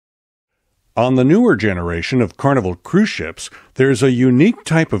On the newer generation of Carnival cruise ships, there's a unique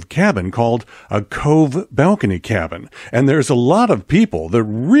type of cabin called a Cove Balcony cabin, and there's a lot of people that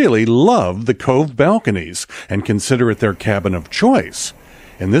really love the Cove Balconies and consider it their cabin of choice.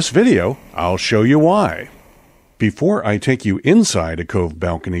 In this video, I'll show you why. Before I take you inside a Cove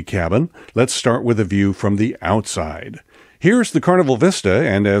Balcony cabin, let's start with a view from the outside. Here's the Carnival Vista,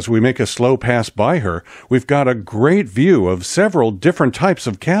 and as we make a slow pass by her, we've got a great view of several different types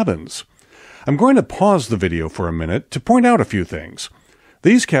of cabins. I'm going to pause the video for a minute to point out a few things.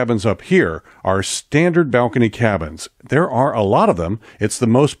 These cabins up here are standard balcony cabins. There are a lot of them. It's the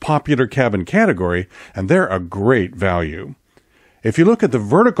most popular cabin category, and they're a great value. If you look at the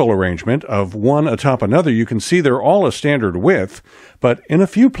vertical arrangement of one atop another, you can see they're all a standard width, but in a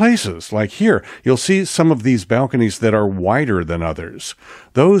few places, like here, you'll see some of these balconies that are wider than others.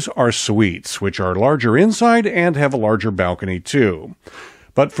 Those are suites, which are larger inside and have a larger balcony too.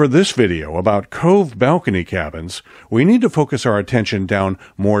 But for this video about Cove Balcony cabins, we need to focus our attention down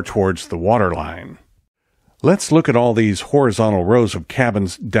more towards the waterline. Let's look at all these horizontal rows of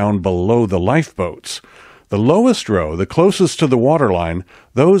cabins down below the lifeboats. The lowest row, the closest to the waterline,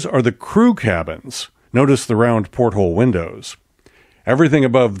 those are the crew cabins. Notice the round porthole windows. Everything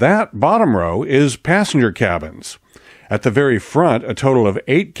above that bottom row is passenger cabins. At the very front, a total of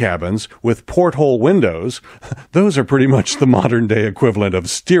 8 cabins with porthole windows. Those are pretty much the modern-day equivalent of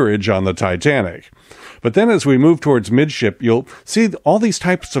steerage on the Titanic. But then as we move towards midship, you'll see all these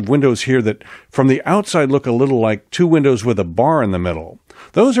types of windows here that from the outside look a little like 2 windows with a bar in the middle.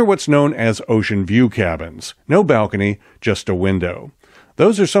 Those are what's known as ocean view cabins. No balcony, just a window.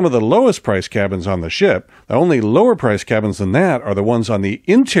 Those are some of the lowest price cabins on the ship. The only lower price cabins than that are the ones on the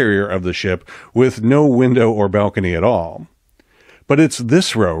interior of the ship with no window or balcony at all. But it's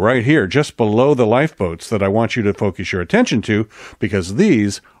this row right here, just below the lifeboats, that I want you to focus your attention to, because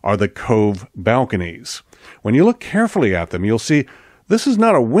these are the Cove Balconies. When you look carefully at them, you'll see this is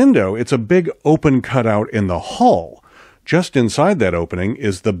not a window, it's a big open cutout in the hull. Just inside that opening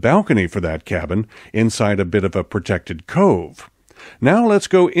is the balcony for that cabin, inside a bit of a protected cove. Now let's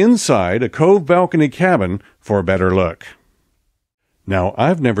go inside a Cove Balcony cabin for a better look. Now,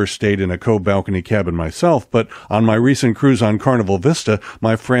 I've never stayed in a Cove Balcony cabin myself, but on my recent cruise on Carnival Vista,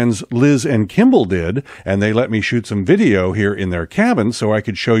 my friends Liz and Kimble did, and they let me shoot some video here in their cabin so I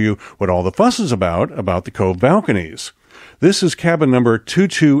could show you what all the fuss is about the Cove Balconies. This is cabin number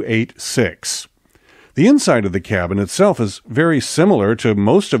 2286. The inside of the cabin itself is very similar to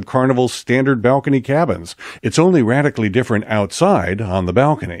most of Carnival's standard balcony cabins. It's only radically different outside on the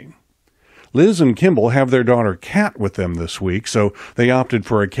balcony. Liz and Kimble have their daughter Kat with them this week, so they opted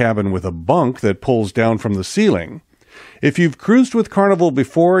for a cabin with a bunk that pulls down from the ceiling. If you've cruised with Carnival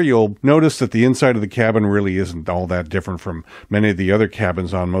before, you'll notice that the inside of the cabin really isn't all that different from many of the other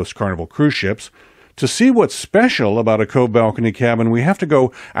cabins on most Carnival cruise ships. To see what's special about a Cove Balcony cabin, we have to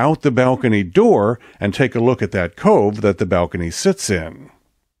go out the balcony door and take a look at that cove that the balcony sits in.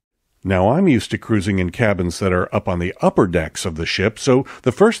 Now, I'm used to cruising in cabins that are up on the upper decks of the ship, so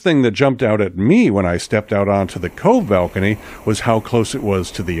the first thing that jumped out at me when I stepped out onto the Cove Balcony was how close it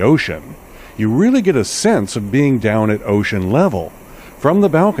was to the ocean. You really get a sense of being down at ocean level. From the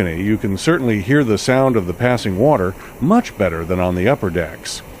balcony, you can certainly hear the sound of the passing water much better than on the upper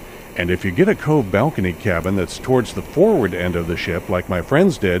decks. And if you get a Cove Balcony cabin that's towards the forward end of the ship, like my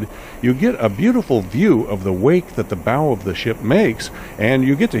friends did, you get a beautiful view of the wake that the bow of the ship makes, and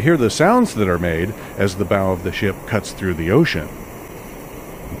you get to hear the sounds that are made as the bow of the ship cuts through the ocean.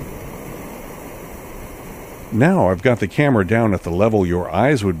 Now I've got the camera down at the level your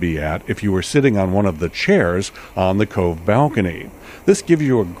eyes would be at if you were sitting on one of the chairs on the Cove Balcony. This gives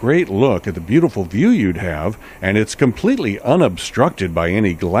you a great look at the beautiful view you'd have, and it's completely unobstructed by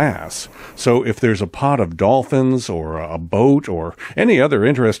any glass. So if there's a pod of dolphins or a boat or any other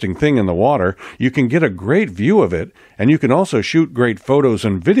interesting thing in the water, you can get a great view of it, and you can also shoot great photos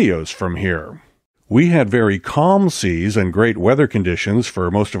and videos from here. We had very calm seas and great weather conditions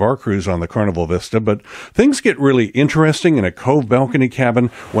for most of our cruise on the Carnival Vista, but things get really interesting in a Cove Balcony cabin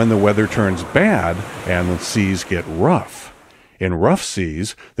when the weather turns bad and the seas get rough. In rough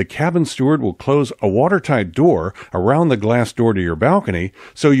seas, the cabin steward will close a watertight door around the glass door to your balcony,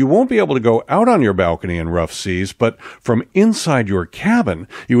 so you won't be able to go out on your balcony in rough seas, but from inside your cabin,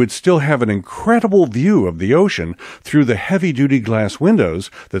 you would still have an incredible view of the ocean through the heavy-duty glass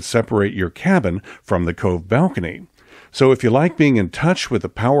windows that separate your cabin from the Cove Balcony. So if you like being in touch with the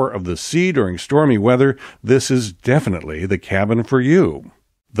power of the sea during stormy weather, this is definitely the cabin for you.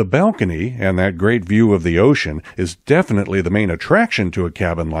 The balcony and that great view of the ocean is definitely the main attraction to a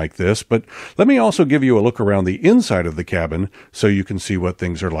cabin like this, but let me also give you a look around the inside of the cabin so you can see what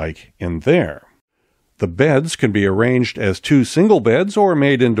things are like in there. The beds can be arranged as 2 single beds or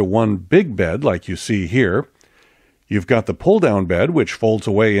made into one big bed like you see here. You've got the pull-down bed, which folds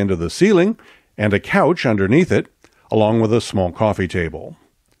away into the ceiling, and a couch underneath it, along with a small coffee table.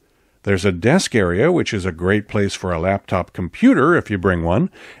 There's a desk area, which is a great place for a laptop computer if you bring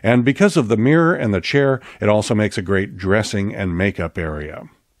one, and because of the mirror and the chair, it also makes a great dressing and makeup area.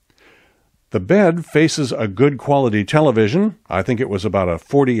 The bed faces a good quality television. I think it was about a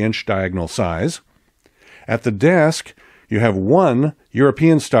 40-inch diagonal size. At the desk, you have one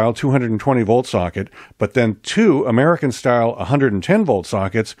European-style 220-volt socket, but then 2 American-style 110-volt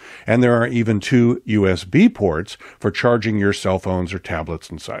sockets, and there are even 2 USB ports for charging your cell phones or tablets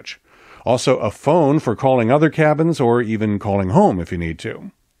and such. Also, a phone for calling other cabins or even calling home if you need to.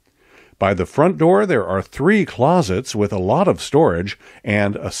 By the front door, there are 3 closets with a lot of storage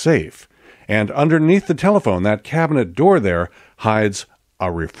and a safe. And underneath the telephone, that cabinet door there hides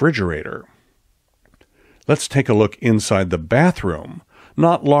a refrigerator. Let's take a look inside the bathroom.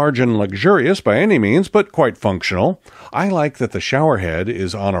 Not large and luxurious by any means, but quite functional. I like that the shower head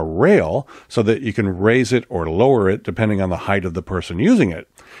is on a rail so that you can raise it or lower it depending on the height of the person using it.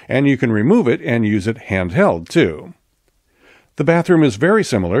 And you can remove it and use it handheld too. The bathroom is very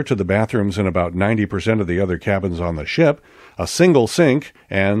similar to the bathrooms in about 90% of the other cabins on the ship, a single sink,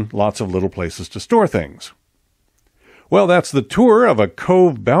 and lots of little places to store things. Well, that's the tour of a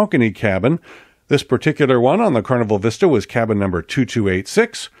Cove Balcony cabin. This particular one on the Carnival Vista was cabin number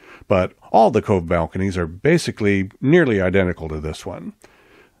 2286, but all the Cove Balconies are basically nearly identical to this one.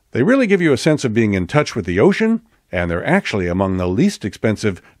 They really give you a sense of being in touch with the ocean, and they're actually among the least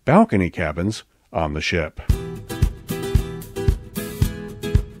expensive balcony cabins on the ship.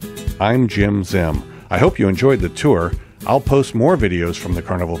 I'm Jim Zim. I hope you enjoyed the tour. I'll post more videos from the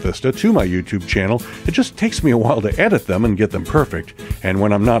Carnival Vista to my YouTube channel. It just takes me a while to edit them and get them perfect. And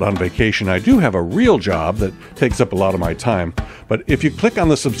when I'm not on vacation, I do have a real job that takes up a lot of my time. But if you click on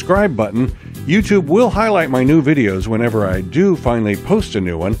the subscribe button, YouTube will highlight my new videos whenever I do finally post a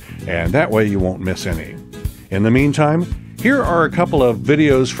new one, and that way you won't miss any. In the meantime, here are a couple of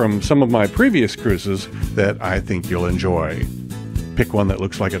videos from some of my previous cruises that I think you'll enjoy. Pick one that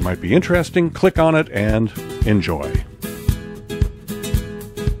looks like it might be interesting, click on it, and enjoy.